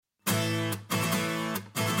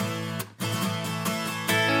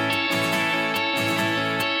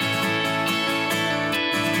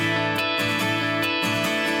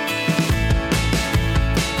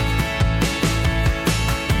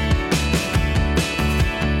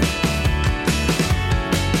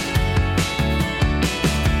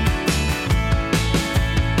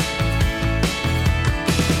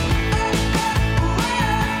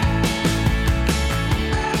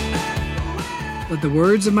Let the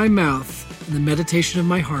words of my mouth and the meditation of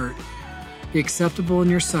my heart be acceptable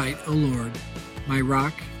in your sight, O Lord, my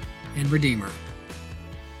rock and redeemer.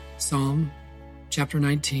 Psalm chapter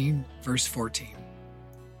 19, verse 14.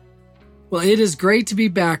 Well, it is great to be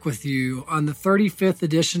back with you on the 35th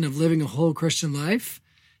edition of Living a Whole Christian Life.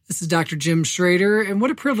 This is Dr. Jim Schrader, and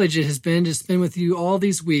what a privilege it has been to spend with you all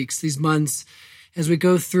these weeks, these months, as we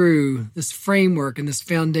go through this framework and this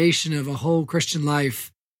foundation of a whole Christian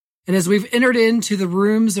life. And as we've entered into the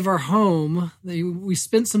rooms of our home, we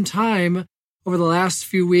spent some time over the last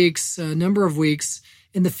few weeks, a number of weeks,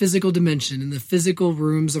 in the physical dimension, in the physical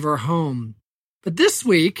rooms of our home. But this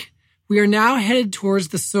week, we are now headed towards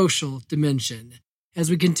the social dimension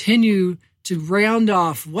as we continue to round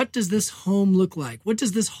off, what does this home look like? What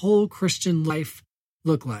does this whole Christian life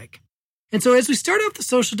look like? And so as we start off the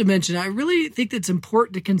social dimension, I really think it's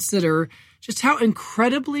important to consider just how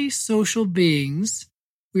incredibly social beings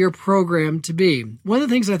we are programmed to be. One of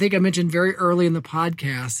the things I think I mentioned very early in the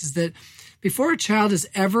podcast is that before a child is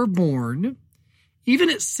ever born, even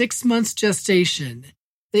at 6 months gestation,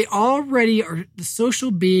 they already are, the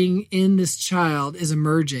social being in this child is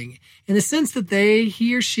emerging in the sense that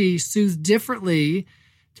he or she soothes differently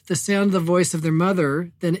to the sound of the voice of their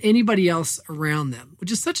mother than anybody else around them, which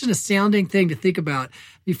is such an astounding thing to think about.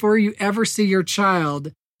 Before you ever see your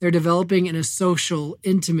child, they're developing in a social,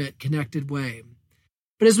 intimate, connected way.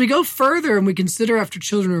 But as we go further and we consider after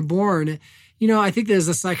children are born, I think that as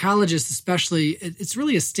a psychologist especially, it's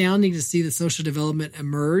really astounding to see the social development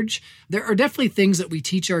emerge. There are definitely things that we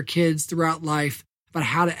teach our kids throughout life about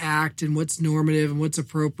how to act and what's normative and what's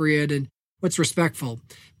appropriate and what's respectful.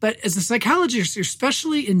 But as a psychologist, you're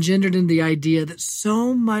especially engendered in the idea that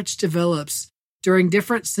so much develops during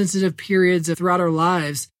different sensitive periods throughout our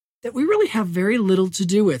lives that we really have very little to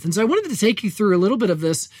do with. And so I wanted to take you through a little bit of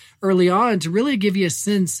this early on to really give you a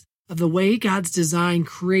sense of the way God's design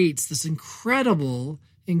creates this incredible,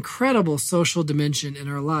 incredible social dimension in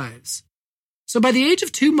our lives. So by the age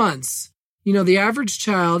of 2 months, the average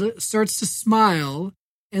child starts to smile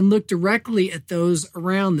and look directly at those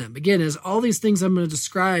around them. Again, as all these things I'm going to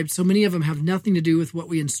describe, so many of them have nothing to do with what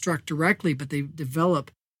we instruct directly, but they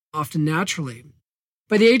develop often naturally.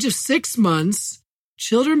 By the age of 6 months,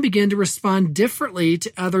 children begin to respond differently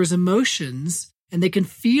to others' emotions, and they can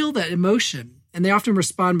feel that emotion. And they often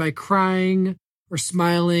respond by crying or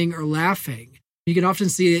smiling or laughing. You can often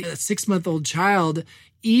see a 6-month-old child,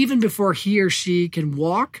 even before he or she can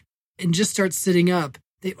walk and just start sitting up,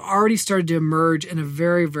 they've already started to emerge in a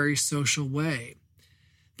very, very social way.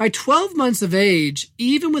 By 12 months of age,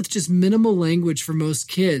 even with just minimal language for most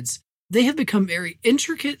kids, they have become very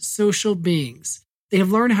intricate social beings. They have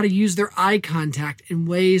learned how to use their eye contact in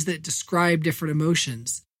ways that describe different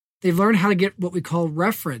emotions. They've learned how to get what we call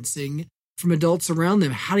referencing from adults around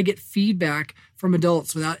them, how to get feedback from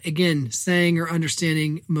adults without, again, saying or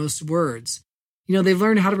understanding most words. They've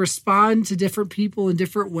learned how to respond to different people in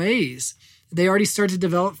different ways. They already start to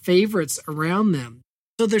develop favorites around them.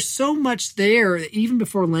 So there's so much there that even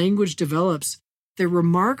before language develops, they're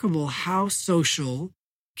remarkable how social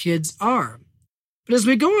kids are. But as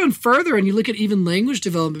we go on further and you look at even language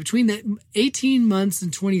development, between the 18 months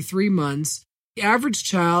and 23 months, the average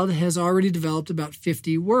child has already developed about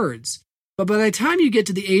 50 words. But by the time you get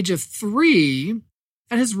to the age of 3,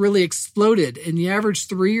 that has really exploded. And the average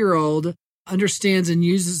 3-year-old understands and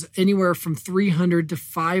uses anywhere from 300 to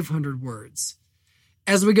 500 words.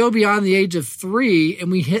 As we go beyond the age of 3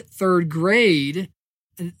 and we hit 3rd grade,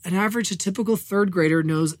 a typical 3rd grader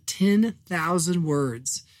knows 10,000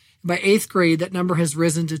 words. By 8th grade, that number has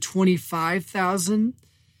risen to 25,000.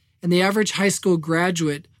 And the average high school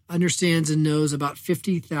graduate understands and knows about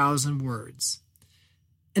 50,000 words.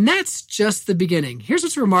 And that's just the beginning. Here's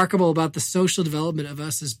what's remarkable about the social development of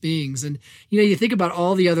us as beings. And, you think about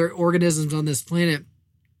all the other organisms on this planet.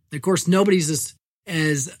 Of course, nobody's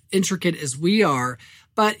as intricate as we are.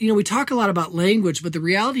 But, we talk a lot about language, but the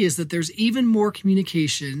reality is that there's even more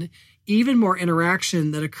communication, even more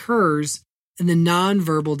interaction that occurs in the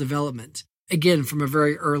nonverbal development, again, from a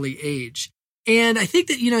very early age. And I think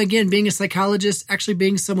that, again, being a psychologist, actually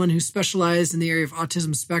being someone who specialized in the area of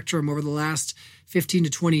autism spectrum over the last 15 to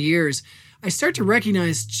 20 years, I start to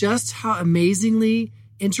recognize just how amazingly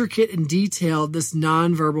intricate and detailed this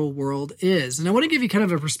nonverbal world is. And I want to give you kind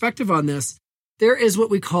of a perspective on this. There is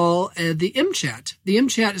what we call the MChat. The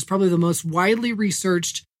MChat is probably the most widely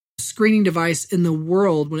researched screening device in the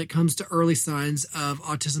world when it comes to early signs of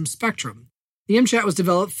autism spectrum. The MChat was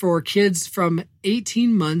developed for kids from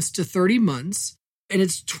 18 months to 30 months, and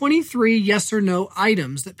it's 23 yes or no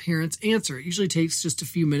items that parents answer. It usually takes just a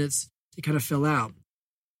few minutes to kind of fill out.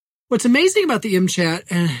 What's amazing about the MChat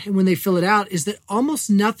and when they fill it out is that almost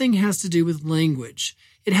nothing has to do with language.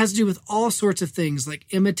 It has to do with all sorts of things like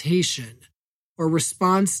imitation or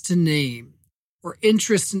response to name or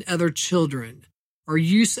interest in other children or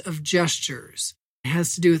use of gestures. It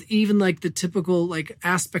has to do with even like the typical like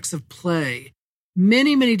aspects of play.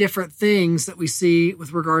 Many, many different things that we see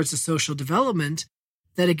with regards to social development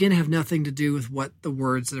that again have nothing to do with what the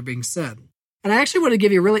words that are being said. And I actually want to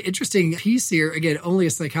give you a really interesting piece here. Again, only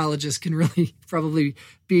a psychologist can really probably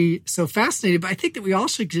be so fascinated, but I think that we all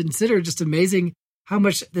should consider just amazing how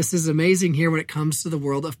much this is amazing here when it comes to the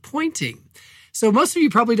world of pointing. So most of you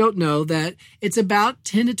probably don't know that it's about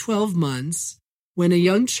 10 to 12 months when a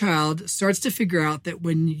young child starts to figure out that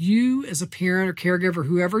when you as a parent or caregiver,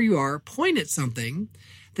 whoever you are, point at something,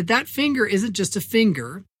 that finger isn't just a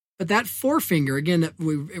finger, but that forefinger, again,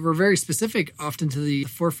 we're very specific often to the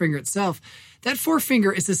forefinger itself, that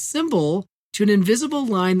forefinger is a symbol to an invisible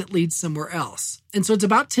line that leads somewhere else. And so it's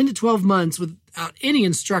about 10 to 12 months without any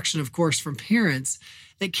instruction, of course, from parents,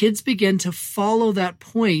 that kids begin to follow that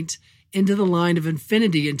point into the line of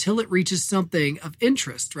infinity until it reaches something of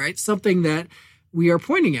interest, right? Something that we are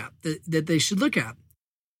pointing at, that they should look at.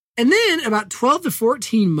 And then about 12 to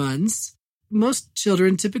 14 months, most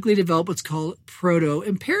children typically develop what's called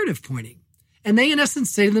proto-imperative pointing. And they, in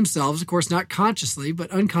essence, say to themselves, of course, not consciously,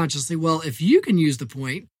 but unconsciously, well, if you can use the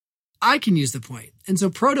point, I can use the point. And so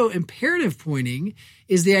proto-imperative pointing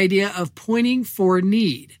is the idea of pointing for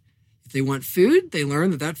need. If they want food, they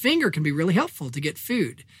learn that finger can be really helpful to get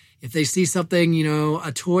food. If they see something,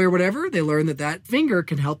 a toy or whatever, they learn that finger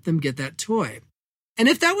can help them get that toy. And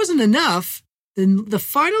if that wasn't enough, then the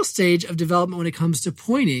final stage of development when it comes to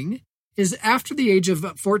pointing is after the age of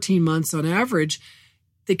about 14 months on average,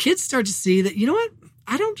 the kids start to see that,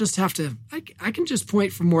 I don't just have to, I can just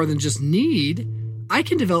point for more than just need. I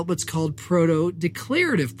can develop what's called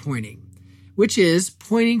proto-declarative pointing, which is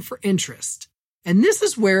pointing for interest. And this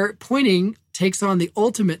is where pointing takes on the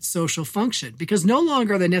ultimate social function, because no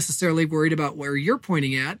longer are they necessarily worried about where you're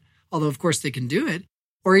pointing at, although of course they can do it,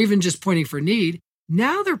 or even just pointing for need.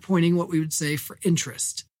 Now they're pointing what we would say for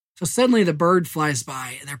interest. So suddenly the bird flies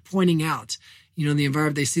by and they're pointing out, in the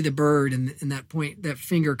environment, they see the bird and that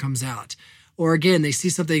finger comes out. Or again, they see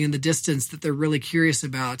something in the distance that they're really curious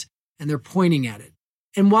about and they're pointing at it.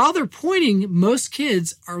 And while they're pointing, most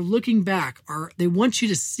kids are looking back, they want you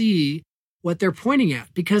to see what they're pointing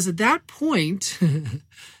at. Because at that point,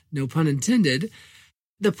 no pun intended,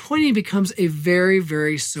 the pointing becomes a very,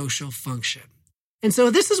 very social function. And so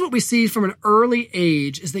this is what we see from an early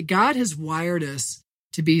age, is that God has wired us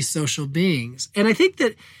to be social beings. And I think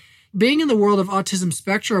that being in the world of autism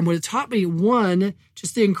spectrum, what it taught me, one,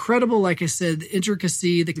 just the incredible, like I said, the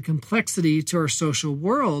intricacy, the complexity to our social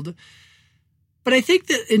world. But I think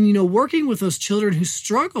that in, working with those children who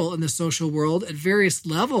struggle in the social world at various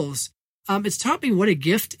levels, it's taught me what a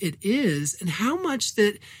gift it is and how much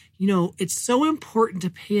that, it's so important to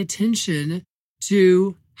pay attention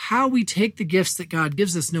to how we take the gifts that God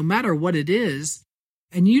gives us, no matter what it is,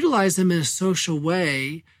 and utilize them in a social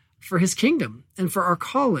way for his kingdom and for our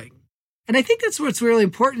calling. And I think that's what's really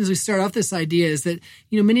important as we start off this idea is that,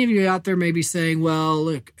 many of you out there may be saying, well,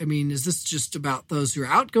 look, is this just about those who are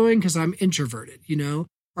outgoing because I'm introverted,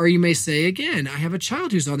 Or you may say, again, I have a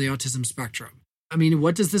child who's on the autism spectrum.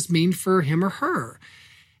 What does this mean for him or her?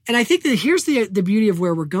 And I think that here's the beauty of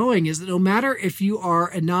where we're going is that no matter if you are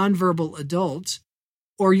a nonverbal adult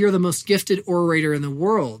or you're the most gifted orator in the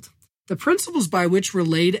world, the principles by which we're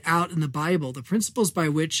laid out in the Bible, the principles by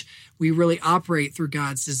which we really operate through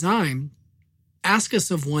God's design, ask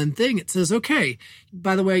us of one thing. It says, okay,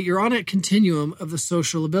 by the way, you're on a continuum of the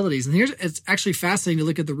social abilities. And it's actually fascinating to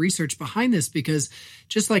look at the research behind this, because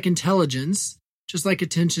just like intelligence, just like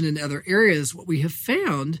attention in other areas, what we have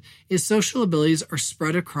found is social abilities are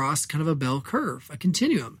spread across kind of a bell curve, a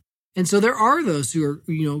continuum. And so there are those who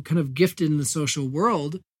are, kind of gifted in the social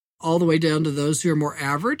world, all the way down to those who are more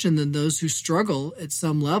average, and then those who struggle at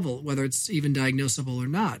some level, whether it's even diagnosable or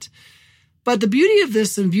not. But the beauty of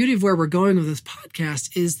this and beauty of where we're going with this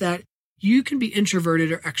podcast is that you can be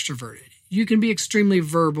introverted or extroverted. You can be extremely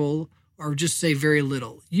verbal or just say very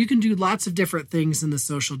little. You can do lots of different things in the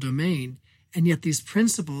social domain, and yet these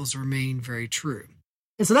principles remain very true.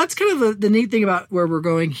 And so that's kind of the neat thing about where we're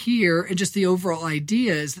going here, and just the overall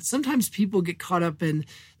idea is that sometimes people get caught up in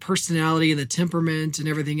personality and the temperament and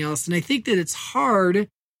everything else. And I think that it's hard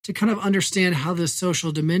to kind of understand how this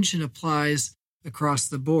social dimension applies across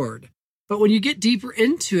the board. But when you get deeper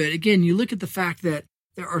into it, again, you look at the fact that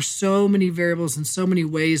there are so many variables and so many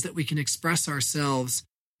ways that we can express ourselves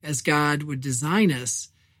as God would design us,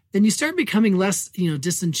 then you start becoming less,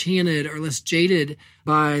 disenchanted or less jaded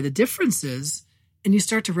by the differences, and you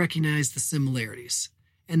start to recognize the similarities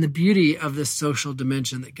and the beauty of this social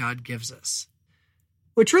dimension that God gives us.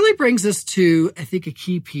 Which really brings us to, I think, a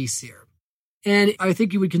key piece here. And I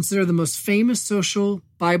think you would consider the most famous social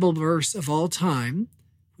Bible verse of all time,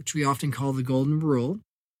 which we often call the Golden Rule.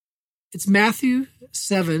 It's Matthew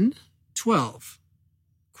 7:12.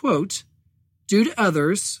 Quote, "Do to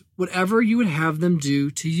others whatever you would have them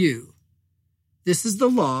do to you. This is the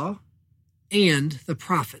law and the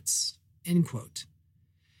prophets." End quote.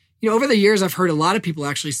 Over the years, I've heard a lot of people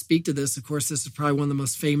actually speak to this. Of course, this is probably one of the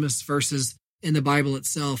most famous verses in the Bible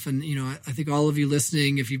itself. And, I think all of you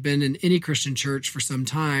listening, if you've been in any Christian church for some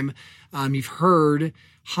time, you've heard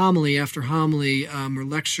homily after homily or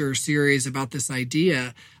lecture series about this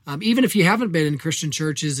idea. Even if you haven't been in Christian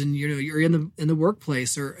churches and, you're in the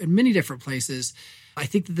workplace or in many different places, I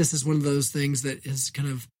think that this is one of those things that has kind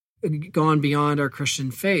of gone beyond our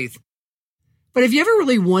Christian faith. But have you ever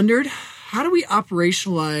really wondered, how do we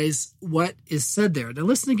operationalize what is said there? Now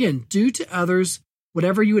listen again, do to others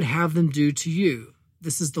whatever you would have them do to you.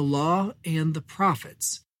 This is the law and the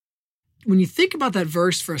prophets. When you think about that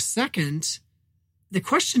verse for a second, the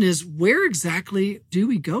question is, where exactly do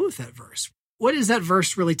we go with that verse? What is that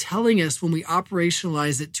verse really telling us when we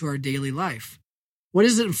operationalize it to our daily life? What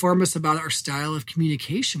does it inform us about our style of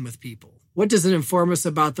communication with people? What does it inform us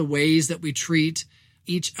about the ways that we treat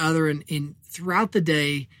each other in throughout the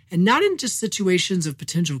day, and not in just situations of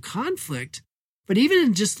potential conflict, but even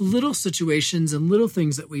in just little situations and little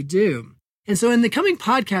things that we do? And so in the coming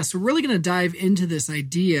podcast, we're really going to dive into this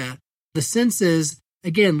idea. The sense is,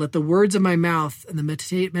 again, let the words of my mouth and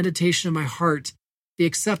the meditation of my heart be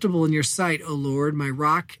acceptable in your sight, O Lord, my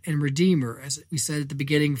rock and redeemer, as we said at the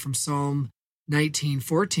beginning from Psalm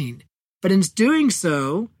 19:14. But in doing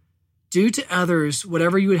so, do to others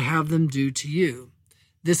whatever you would have them do to you.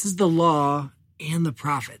 This is the law and the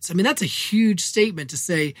prophets. I mean, that's a huge statement to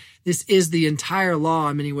say this is the entire law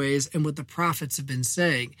in many ways and what the prophets have been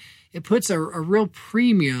saying. It puts a real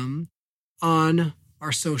premium on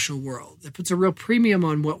our social world. It puts a real premium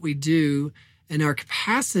on what we do and our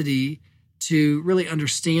capacity to really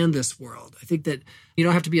understand this world. I think that you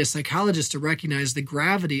don't have to be a psychologist to recognize the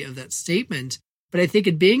gravity of that statement, but I think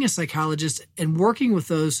in being a psychologist and working with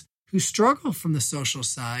those who struggle from the social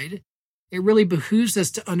side, it really behooves us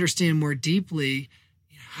to understand more deeply,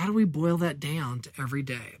 how do we boil that down to every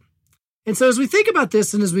day? And so as we think about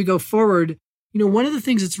this and as we go forward, one of the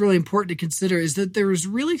things that's really important to consider is that there is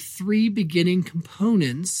really three beginning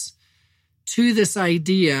components to this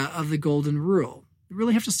idea of the Golden Rule. We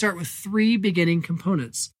really have to start with three beginning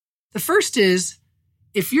components. The first is,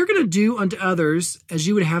 if you're going to do unto others as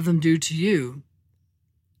you would have them do to you,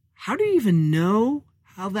 how do you even know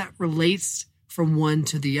how that relates from one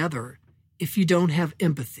to the other if you don't have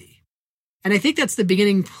empathy? And I think that's the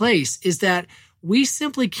beginning place, is that we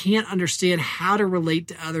simply can't understand how to relate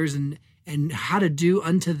to others and how to do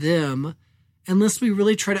unto them unless we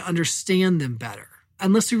really try to understand them better,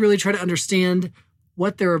 unless we really try to understand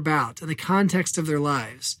what they're about and the context of their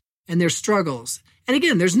lives and their struggles. And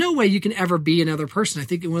again, there's no way you can ever be another person. I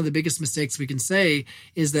think one of the biggest mistakes we can say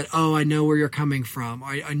is that, I know where you're coming from.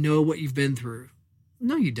 I know what you've been through.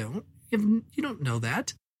 No, you don't. You don't know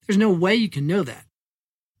that. There's no way you can know that.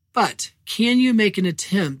 But can you make an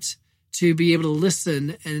attempt to be able to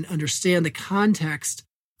listen and understand the context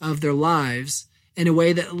of their lives in a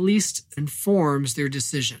way that at least informs their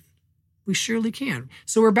decision? We surely can.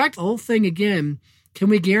 So we're back to the whole thing again. Can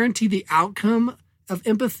we guarantee the outcome of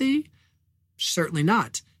empathy? Certainly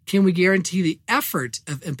not. Can we guarantee the effort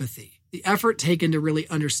of empathy, the effort taken to really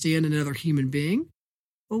understand another human being?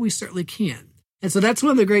 Well, we certainly can. And so that's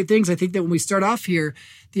one of the great things. I think that when we start off here,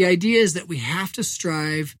 the idea is that we have to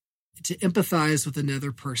strive to empathize with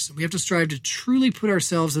another person. We have to strive to truly put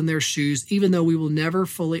ourselves in their shoes, even though we will never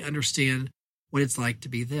fully understand what it's like to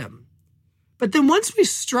be them. But then once we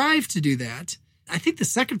strive to do that, I think the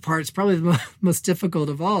second part is probably the most difficult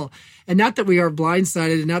of all. And not that we are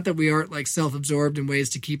blindsided and not that we aren't like self-absorbed in ways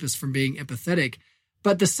to keep us from being empathetic.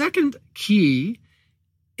 But the second key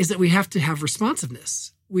is that we have to have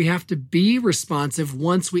responsiveness. We have to be responsive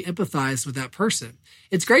once we empathize with that person.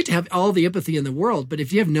 It's great to have all the empathy in the world, but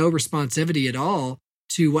if you have no responsivity at all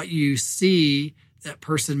to what you see that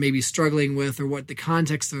person may be struggling with or what the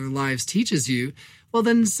context of their lives teaches you, well,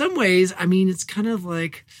 then in some ways, it's kind of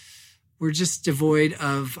like we're just devoid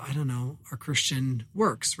of, our Christian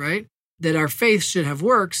works, right? That our faith should have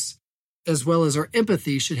works as well as our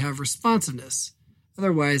empathy should have responsiveness.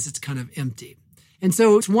 Otherwise, it's kind of empty. And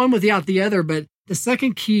so it's one without the other, but The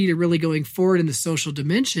second key to really going forward in the social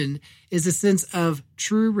dimension is a sense of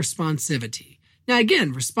true responsivity. Now,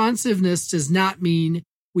 again, responsiveness does not mean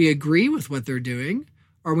we agree with what they're doing,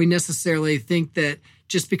 or we necessarily think that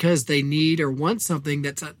just because they need or want something,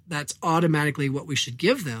 that's automatically what we should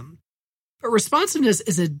give them. But responsiveness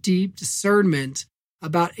is a deep discernment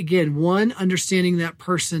about, again, one, understanding that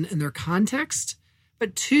person and their context,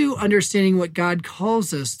 but two, understanding what God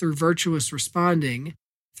calls us through virtuous responding,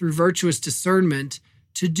 through virtuous discernment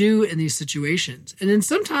to do in these situations. And then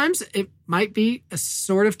sometimes it might be a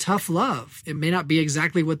sort of tough love. It may not be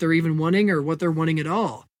exactly what they're even wanting or what they're wanting at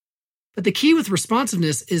all. But the key with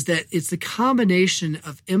responsiveness is that it's the combination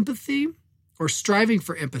of empathy or striving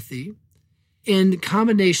for empathy in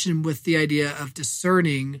combination with the idea of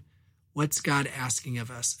discerning what's God asking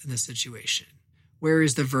of us in this situation. Where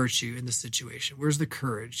is the virtue in the situation? Where's the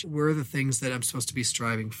courage? Where are the things that I'm supposed to be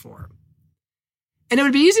striving for? And it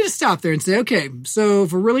would be easy to stop there and say, okay, so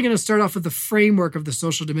if we're really going to start off with the framework of the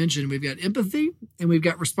social dimension, we've got empathy and we've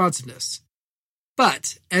got responsiveness.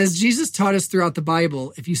 But as Jesus taught us throughout the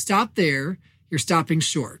Bible, if you stop there, you're stopping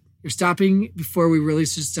short. You're stopping before we really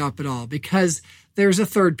should stop at all, because there's a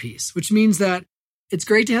third piece, which means that it's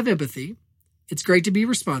great to have empathy. It's great to be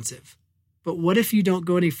responsive. But what if you don't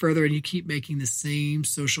go any further and you keep making the same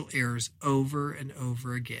social errors over and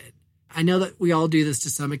over again? I know that we all do this to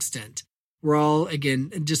some extent. We're all,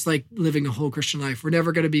 again, just like living a whole Christian life, we're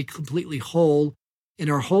never going to be completely whole in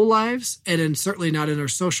our whole lives, and certainly not in our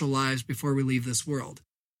social lives before we leave this world.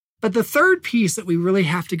 But the third piece that we really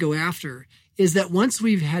have to go after is that once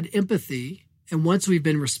we've had empathy and once we've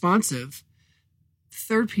been responsive, the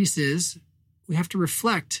third piece is we have to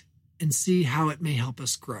reflect and see how it may help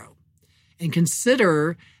us grow. And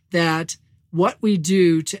consider that what we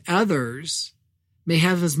do to others may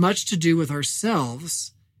have as much to do with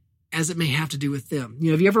ourselves as it may have to do with them.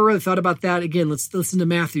 Have you ever really thought about that? Again, let's listen to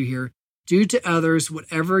Matthew here. Do to others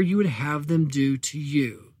whatever you would have them do to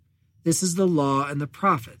you. This is the law and the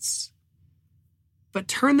prophets. But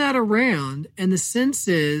turn that around, and the sense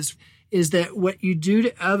is that what you do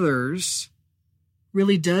to others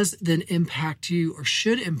really does then impact you, or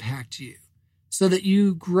should impact you, so that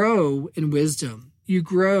you grow in wisdom. You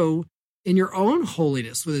grow in your own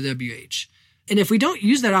holiness with a WH. And if we don't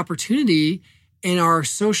use that opportunity in our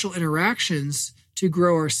social interactions to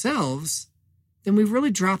grow ourselves, then we've really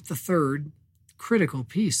dropped the third critical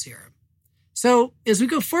piece here. So as we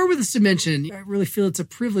go forward with this dimension, I really feel it's a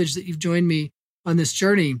privilege that you've joined me on this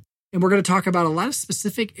journey. And we're going to talk about a lot of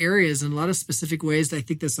specific areas and a lot of specific ways that I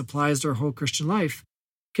think this applies to our whole Christian life.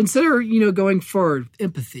 Consider, going forward,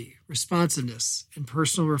 empathy, responsiveness, and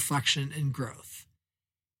personal reflection and growth.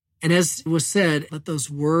 And as was said, let those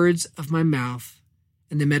words of my mouth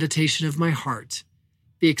and the meditation of my heart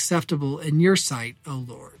be acceptable in your sight, O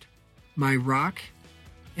Lord, my rock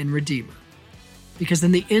and redeemer. Because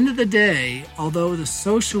in the end of the day, although the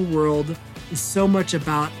social world is so much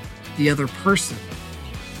about the other person,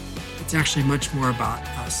 it's actually much more about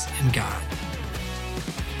us and God.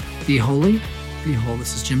 Be holy, be whole.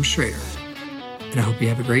 This is Jim Schrader, and I hope you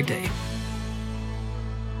have a great day.